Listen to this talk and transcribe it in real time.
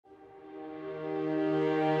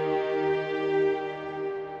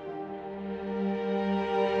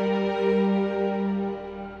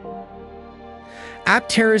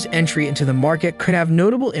Aptera's entry into the market could have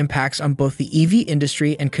notable impacts on both the EV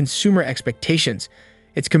industry and consumer expectations.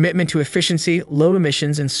 Its commitment to efficiency, low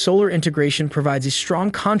emissions, and solar integration provides a strong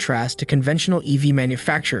contrast to conventional EV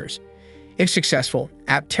manufacturers. If successful,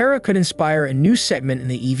 Aptera could inspire a new segment in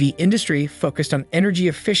the EV industry focused on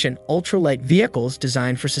energy-efficient, ultralight vehicles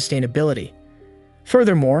designed for sustainability.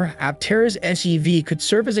 Furthermore, Aptera's SEV could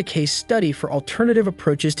serve as a case study for alternative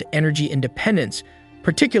approaches to energy independence,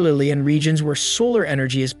 particularly in regions where solar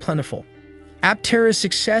energy is plentiful. Aptera's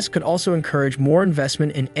success could also encourage more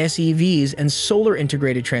investment in SEVs and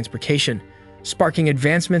solar-integrated transportation, sparking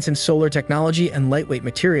advancements in solar technology and lightweight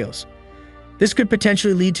materials. This could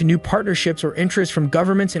potentially lead to new partnerships or interest from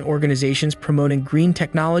governments and organizations promoting green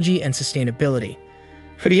technology and sustainability.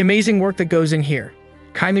 For the amazing work that goes in here,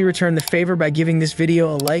 kindly return the favor by giving this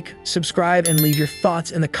video a like, subscribe, and leave your thoughts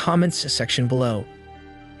in the comments section below.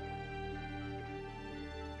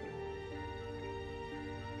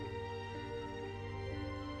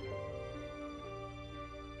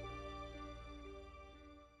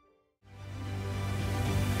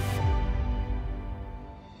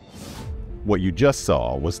 What you just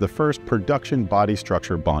saw was the first production body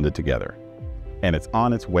structure bonded together, and it's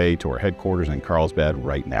on its way to our headquarters in Carlsbad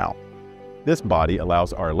right now. This body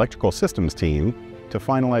allows our electrical systems team to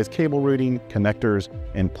finalize cable routing, connectors,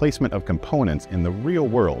 and placement of components in the real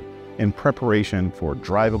world in preparation for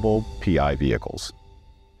drivable PI vehicles.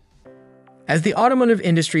 As the automotive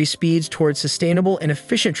industry speeds towards sustainable and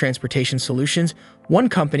efficient transportation solutions, one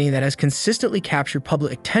company that has consistently captured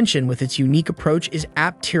public attention with its unique approach is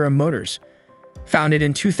Aptera Motors. Founded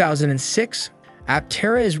in 2006,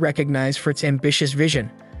 Aptera is recognized for its ambitious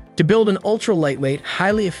vision to build an ultra-lightweight,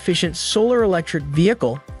 highly efficient solar-electric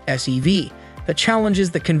vehicle, SEV, that challenges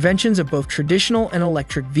the conventions of both traditional and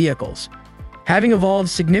electric vehicles. Having evolved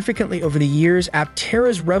significantly over the years,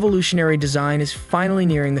 Aptera's revolutionary design is finally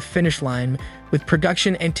nearing the finish line, with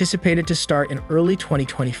production anticipated to start in early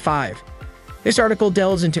 2025. This article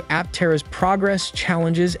delves into Aptera's progress,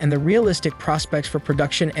 challenges, and the realistic prospects for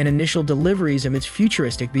production and initial deliveries of its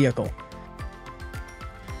futuristic vehicle.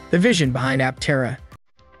 The vision behind Aptera.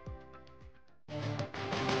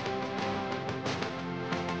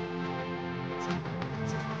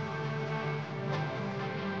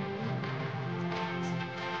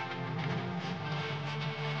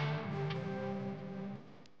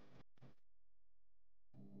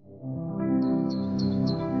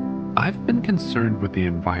 I've been concerned with the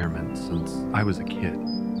environment since I was a kid.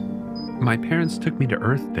 My parents took me to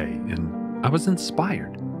Earth Day, and I was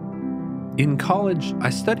inspired. In college, I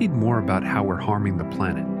studied more about how we're harming the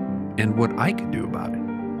planet and what I could do about it.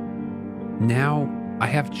 Now, I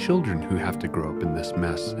have children who have to grow up in this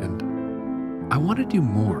mess, and I want to do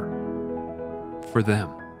more for them.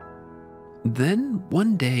 Then,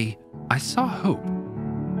 one day, I saw hope.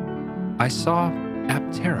 I saw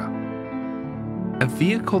Aptera. A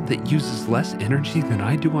vehicle that uses less energy than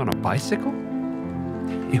I do on a bicycle?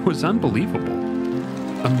 It was unbelievable.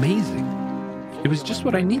 Amazing. It was just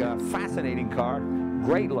what I needed. Fascinating car,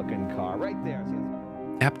 great looking car, right there.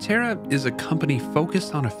 Aptera is a company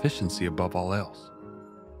focused on efficiency above all else.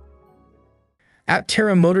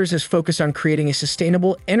 Aptera Motors has focused on creating a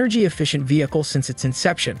sustainable, energy-efficient vehicle since its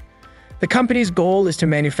inception. The company's goal is to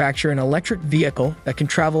manufacture an electric vehicle that can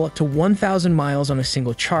travel up to 1,000 miles on a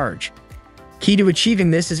single charge. Key to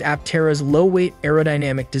achieving this is Aptera's low-weight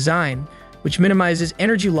aerodynamic design, which minimizes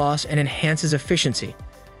energy loss and enhances efficiency.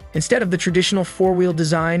 Instead of the traditional four-wheel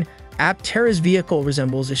design, Aptera's vehicle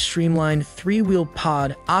resembles a streamlined three-wheel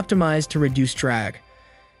pod optimized to reduce drag.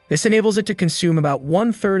 This enables it to consume about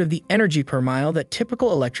one-third of the energy per mile that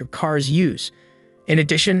typical electric cars use. In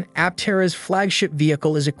addition, Aptera's flagship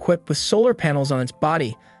vehicle is equipped with solar panels on its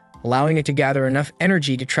body, allowing it to gather enough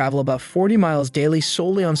energy to travel about 40 miles daily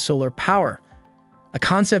solely on solar power, a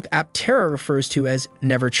concept Aptera refers to as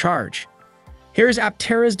never charge. Here's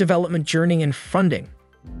Aptera's development journey and funding.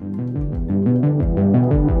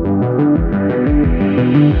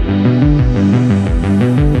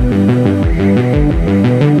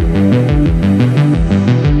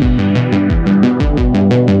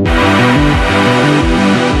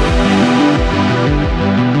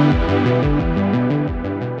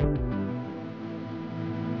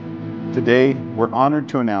 Today, we're honored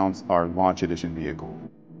to announce our launch edition vehicle.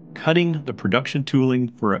 Cutting the production tooling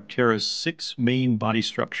for Aptera's 6 main body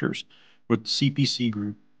structures with CPC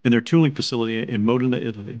Group in their tooling facility in Modena,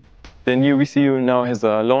 Italy. The new VCU now has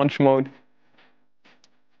a launch mode.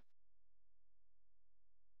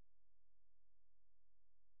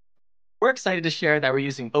 We're excited to share that we're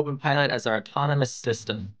using OpenPilot as our autonomous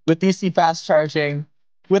system. With DC fast charging,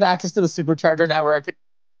 with access to the supercharger network,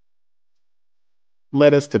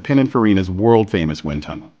 led us to Pininfarina's world-famous wind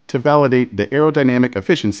tunnel to validate the aerodynamic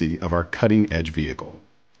efficiency of our cutting-edge vehicle.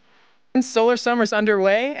 Solar summer's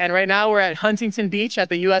underway, and right now we're at Huntington Beach at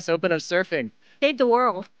the U.S. Open of Surfing. Save the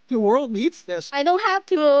world. The world needs this. I don't have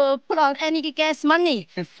to put on any gas money.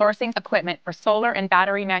 And sourcing equipment for solar and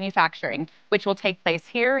battery manufacturing, which will take place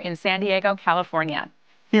here in San Diego, California.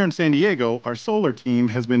 Here in San Diego, our solar team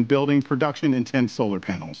has been building production-intent solar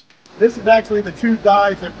panels. This is actually the two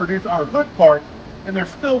guys that produce our hood parts, and they're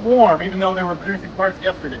still warm, even though they were producing parts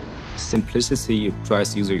yesterday. Simplicity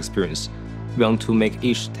drives user experience. We want to make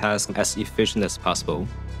each task as efficient as possible.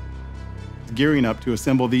 Gearing up to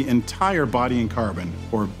assemble the entire body in carbon,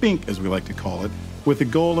 or BINC as we like to call it, with the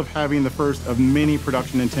goal of having the first of many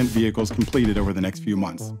production-intent vehicles completed over the next few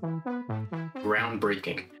months.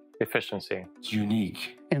 Groundbreaking. Efficiency. It's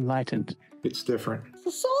unique. Enlightened. It's different.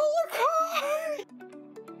 The solar car!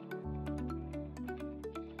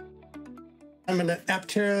 I'm an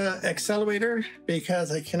Aptera accelerator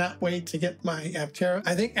because I cannot wait to get my Aptera.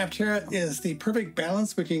 I think Aptera is the perfect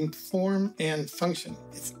balance between form and function.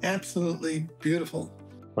 It's absolutely beautiful.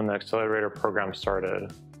 When the accelerator program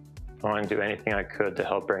started, I wanted to do anything I could to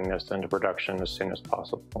help bring this into production as soon as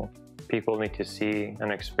possible. People need to see and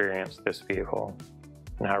experience this vehicle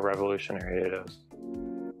and how revolutionary it is.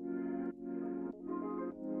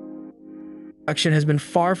 Production has been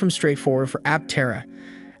far from straightforward for Aptera.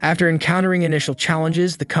 After encountering initial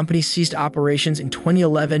challenges, the company ceased operations in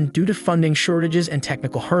 2011 due to funding shortages and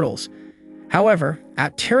technical hurdles. However,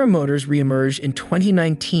 Aptera Motors reemerged in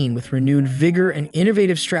 2019 with renewed vigor and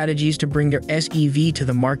innovative strategies to bring their SEV to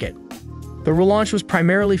the market. The relaunch was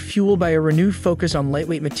primarily fueled by a renewed focus on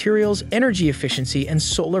lightweight materials, energy efficiency, and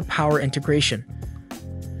solar power integration.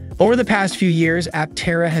 Over the past few years,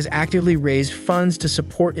 Aptera has actively raised funds to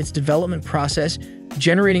support its development process,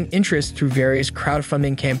 generating interest through various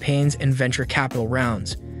crowdfunding campaigns and venture capital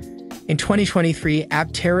rounds. In 2023,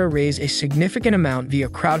 Aptera raised a significant amount via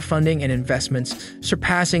crowdfunding and investments,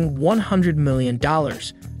 surpassing $100 million,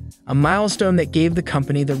 a milestone that gave the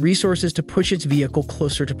company the resources to push its vehicle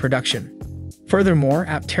closer to production. Furthermore,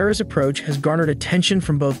 Aptera's approach has garnered attention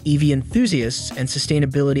from both EV enthusiasts and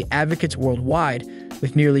sustainability advocates worldwide,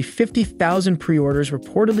 with nearly 50,000 pre-orders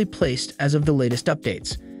reportedly placed as of the latest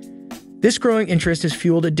updates. This growing interest has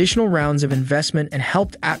fueled additional rounds of investment and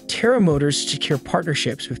helped Aptera Motors secure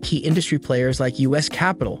partnerships with key industry players like US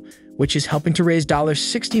Capital, which is helping to raise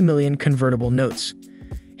 $60 million convertible notes.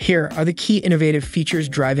 Here are the key innovative features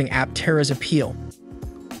driving Aptera's appeal.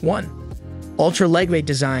 1. Ultra-lightweight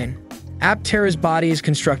design. Aptera's body is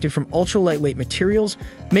constructed from ultra-lightweight materials,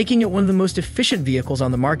 making it one of the most efficient vehicles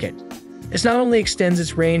on the market. This not only extends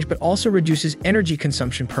its range, but also reduces energy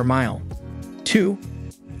consumption per mile. 2.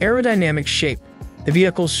 Aerodynamic shape. The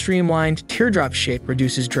vehicle's streamlined teardrop shape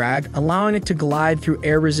reduces drag, allowing it to glide through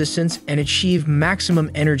air resistance and achieve maximum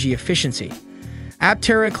energy efficiency.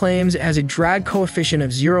 Aptera claims it has a drag coefficient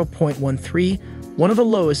of 0.13, one of the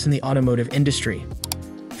lowest in the automotive industry.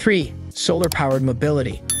 3. Solar-powered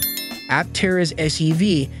mobility. Aptera's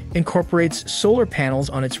SEV incorporates solar panels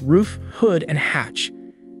on its roof, hood, and hatch.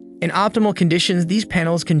 In optimal conditions, these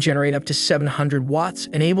panels can generate up to 700 watts,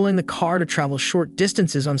 enabling the car to travel short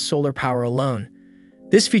distances on solar power alone.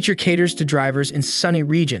 This feature caters to drivers in sunny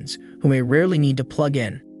regions who may rarely need to plug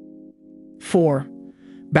in. 4.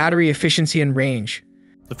 Battery efficiency and range.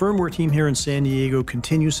 The firmware team here in San Diego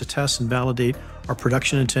continues to test and validate our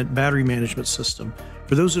production intent battery management system.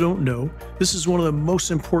 For those who don't know, this is one of the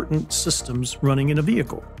most important systems running in a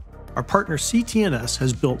vehicle. Our partner CTNS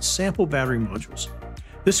has built sample battery modules.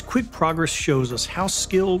 This quick progress shows us how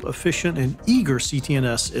skilled, efficient, and eager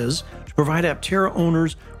CTNS is to provide Aptera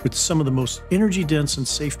owners with some of the most energy-dense and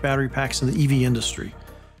safe battery packs in the EV industry.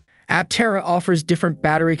 Aptera offers different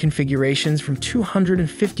battery configurations from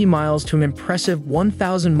 250 miles to an impressive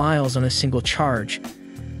 1,000 miles on a single charge.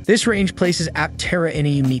 This range places Aptera in a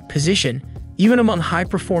unique position, even among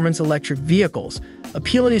high-performance electric vehicles,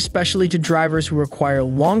 appealing especially to drivers who require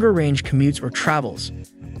longer-range commutes or travels.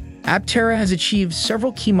 Aptera has achieved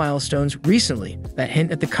several key milestones recently that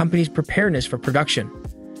hint at the company's preparedness for production.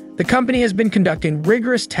 The company has been conducting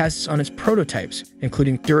rigorous tests on its prototypes,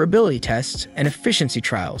 including durability tests and efficiency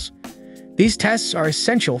trials. These tests are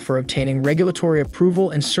essential for obtaining regulatory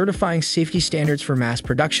approval and certifying safety standards for mass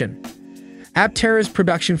production. Aptera's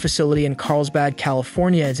production facility in Carlsbad,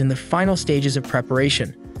 California is in the final stages of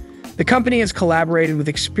preparation. The company has collaborated with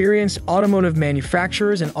experienced automotive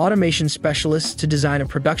manufacturers and automation specialists to design a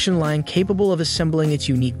production line capable of assembling its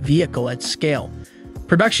unique vehicle at scale.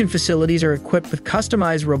 Production facilities are equipped with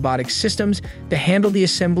customized robotic systems to handle the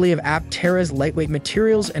assembly of Aptera's lightweight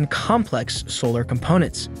materials and complex solar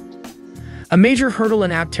components. A major hurdle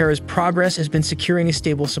in Aptera's progress has been securing a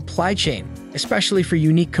stable supply chain, especially for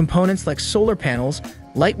unique components like solar panels,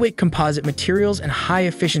 lightweight composite materials, and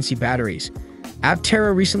high-efficiency batteries.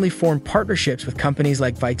 Aptera recently formed partnerships with companies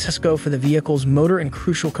like Vitesco for the vehicle's motor and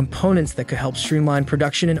crucial components that could help streamline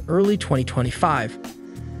production in early 2025.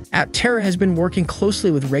 Aptera has been working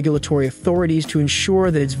closely with regulatory authorities to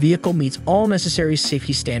ensure that its vehicle meets all necessary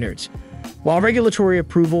safety standards. While regulatory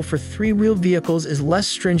approval for three-wheeled vehicles is less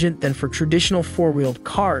stringent than for traditional four-wheeled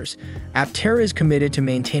cars, Aptera is committed to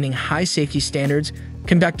maintaining high safety standards,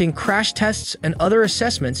 conducting crash tests and other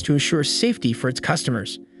assessments to ensure safety for its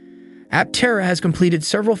customers. Aptera has completed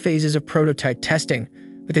several phases of prototype testing,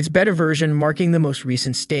 with its beta version marking the most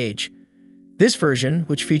recent stage. This version,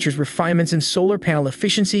 which features refinements in solar panel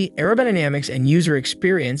efficiency, aerodynamics, and user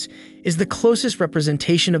experience, is the closest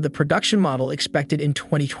representation of the production model expected in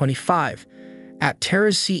 2025.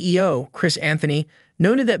 Aptera's CEO, Chris Anthony,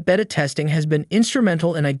 noted that beta testing has been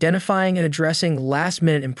instrumental in identifying and addressing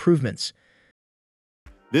last-minute improvements.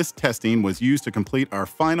 This testing was used to complete our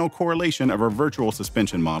final correlation of our virtual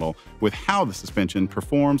suspension model with how the suspension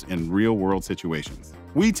performs in real-world situations.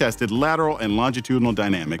 We tested lateral and longitudinal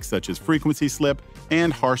dynamics such as frequency slip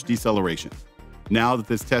and harsh deceleration. Now that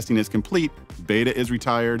this testing is complete, beta is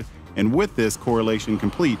retired, and with this correlation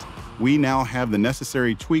complete, we now have the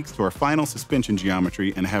necessary tweaks to our final suspension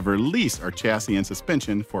geometry and have released our chassis and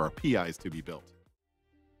suspension for our PIs to be built.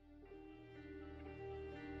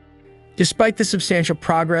 Despite the substantial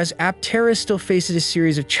progress, Aptera still faces a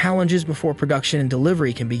series of challenges before production and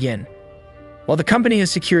delivery can begin. While the company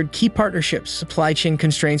has secured key partnerships, supply chain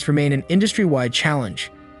constraints remain an industry-wide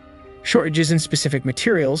challenge. Shortages in specific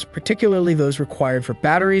materials, particularly those required for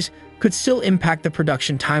batteries, could still impact the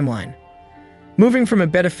production timeline. Moving from a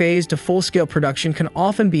beta phase to full-scale production can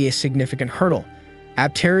often be a significant hurdle.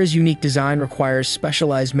 Aptera's unique design requires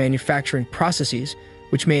specialized manufacturing processes,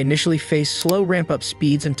 which may initially face slow ramp-up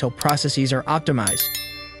speeds until processes are optimized.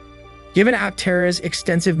 Given Aptera's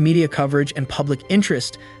extensive media coverage and public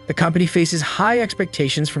interest, the company faces high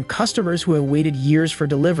expectations from customers who have waited years for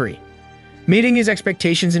delivery. Meeting these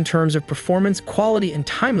expectations in terms of performance, quality, and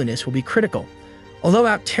timeliness will be critical. Although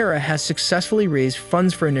Aptera has successfully raised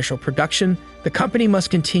funds for initial production, the company must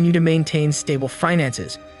continue to maintain stable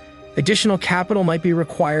finances. Additional capital might be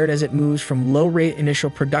required as it moves from low-rate initial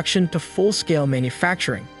production to full-scale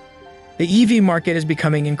manufacturing. The EV market is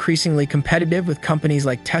becoming increasingly competitive, with companies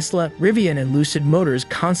like Tesla, Rivian, and Lucid Motors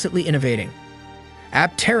constantly innovating.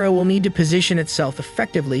 Aptera will need to position itself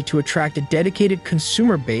effectively to attract a dedicated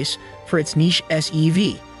consumer base for its niche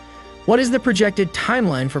SEV. What is the projected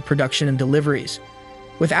timeline for production and deliveries?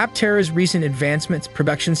 With Aptera's recent advancements,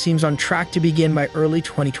 production seems on track to begin by early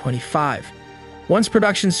 2025. Once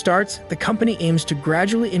production starts, the company aims to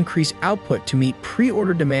gradually increase output to meet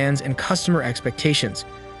pre-order demands and customer expectations.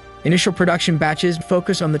 Initial production batches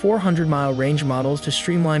focus on the 400-mile range models to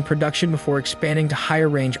streamline production before expanding to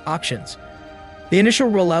higher-range options. The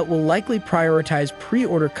initial rollout will likely prioritize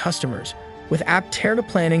pre-order customers, with Aptera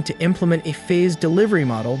planning to implement a phased delivery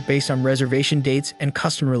model based on reservation dates and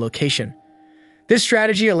customer location. This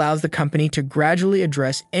strategy allows the company to gradually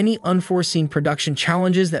address any unforeseen production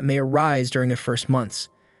challenges that may arise during the first months.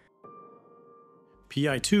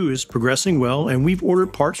 PI2 is progressing well, and we've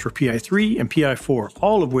ordered parts for PI3 and PI4,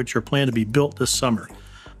 all of which are planned to be built this summer.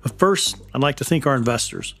 But first, I'd like to thank our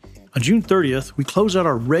investors. On June 30th, we close out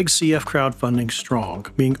our Reg CF crowdfunding strong,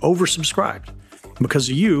 being oversubscribed. And because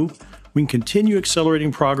of you, we can continue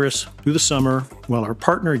accelerating progress through the summer while our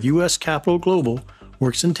partner US Capital Global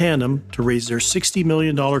works in tandem to raise their $60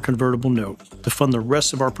 million convertible note to fund the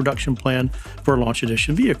rest of our production plan for our Launch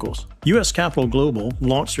Edition vehicles. US Capital Global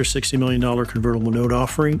launched their $60 million convertible note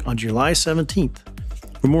offering on July 17th.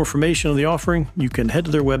 For more information on the offering, you can head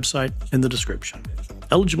to their website in the description.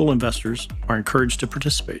 Eligible investors are encouraged to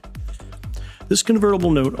participate. This convertible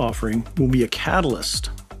note offering will be a catalyst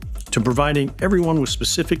to providing everyone with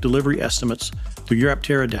specific delivery estimates through your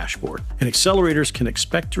Aptera dashboard, and accelerators can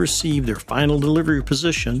expect to receive their final delivery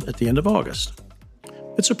position at the end of August.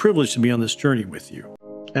 It's a privilege to be on this journey with you,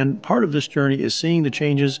 and part of this journey is seeing the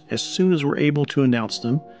changes as soon as we're able to announce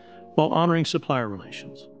them while honoring supplier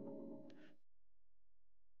relations.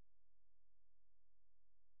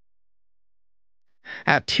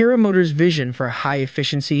 Aptera Motors' vision for a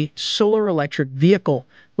high-efficiency, solar-electric vehicle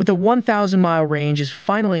with a 1,000-mile range is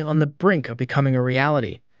finally on the brink of becoming a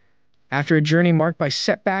reality. After a journey marked by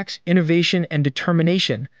setbacks, innovation, and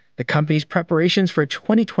determination, the company's preparations for a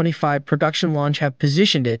 2025 production launch have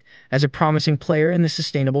positioned it as a promising player in the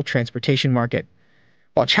sustainable transportation market.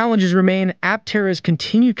 While challenges remain, Aptera's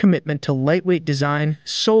continued commitment to lightweight design,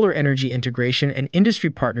 solar energy integration, and industry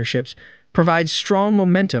partnerships provides strong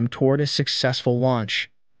momentum toward a successful launch.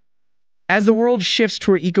 As the world shifts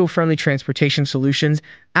toward eco-friendly transportation solutions,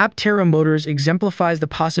 Aptera Motors exemplifies the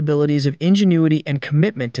possibilities of ingenuity and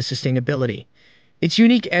commitment to sustainability. Its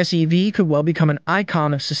unique SEV could well become an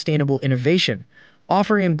icon of sustainable innovation,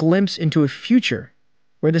 offering a glimpse into a future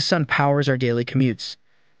where the sun powers our daily commutes.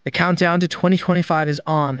 The countdown to 2025 is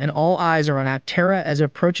on, and all eyes are on Aptera as it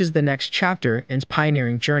approaches the next chapter in its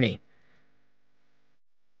pioneering journey.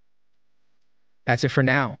 That's it for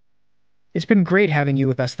now. It's been great having you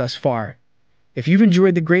with us thus far. If you've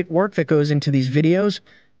enjoyed the great work that goes into these videos,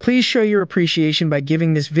 please show your appreciation by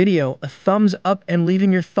giving this video a thumbs up and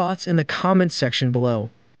leaving your thoughts in the comments section below.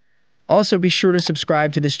 Also, be sure to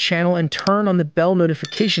subscribe to this channel and turn on the bell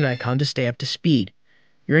notification icon to stay up to speed.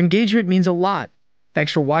 Your engagement means a lot.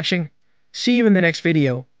 Thanks for watching. See you in the next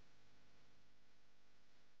video.